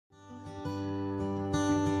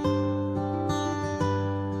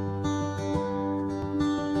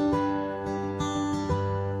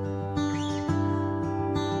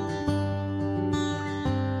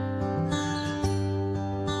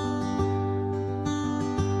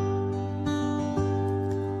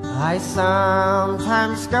I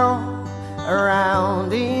sometimes go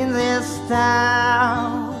around in this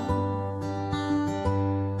town,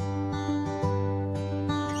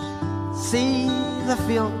 see the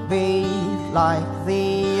field bathed like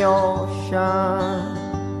the ocean.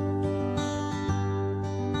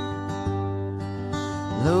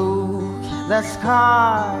 Look, the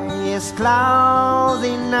sky is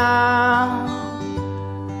cloudy now.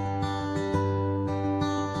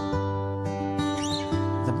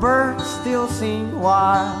 The birds still sing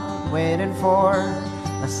wild, waiting for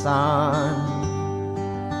the sun.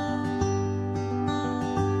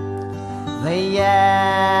 The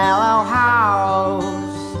yellow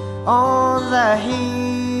house on the hill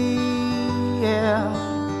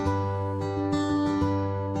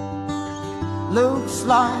looks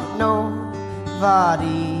like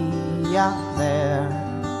nobody out there.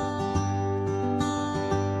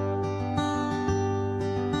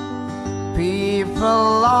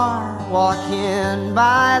 People are walking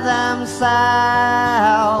by themselves.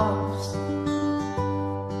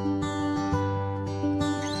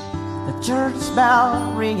 The church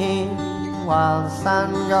bell ringing while the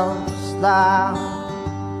sun goes down,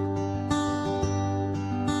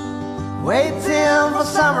 waiting for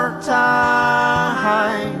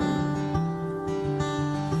summertime,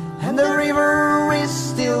 and the river is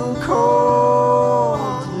still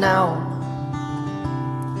cold now.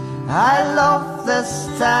 I love this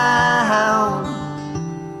town,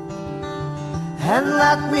 and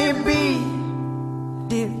let me be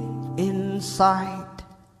deep inside.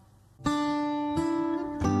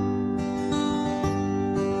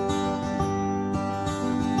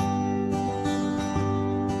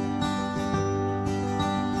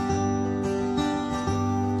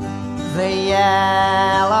 The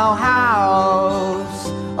yellow house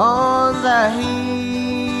on the hill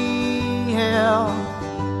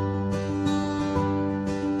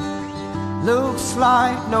looks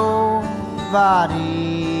like nobody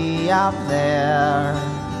out there.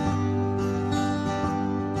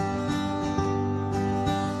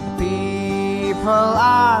 People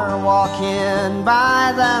are walking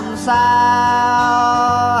by themselves.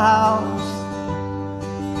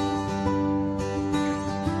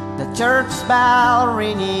 The church bell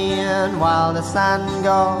ringing while the sun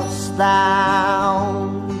goes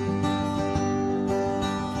down,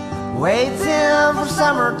 waiting for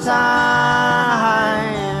summertime,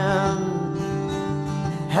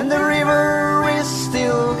 and the river is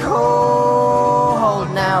still cold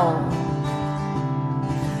now.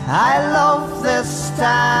 I love this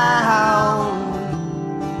town,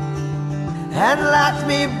 and let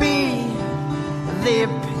me be deep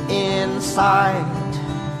inside,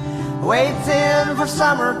 waiting for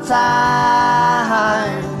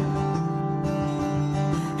summertime,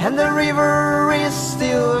 and the river is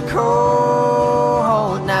still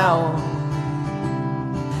cold now.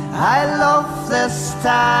 I love this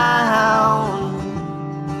town,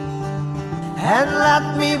 and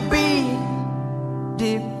let me be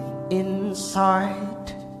deep inside.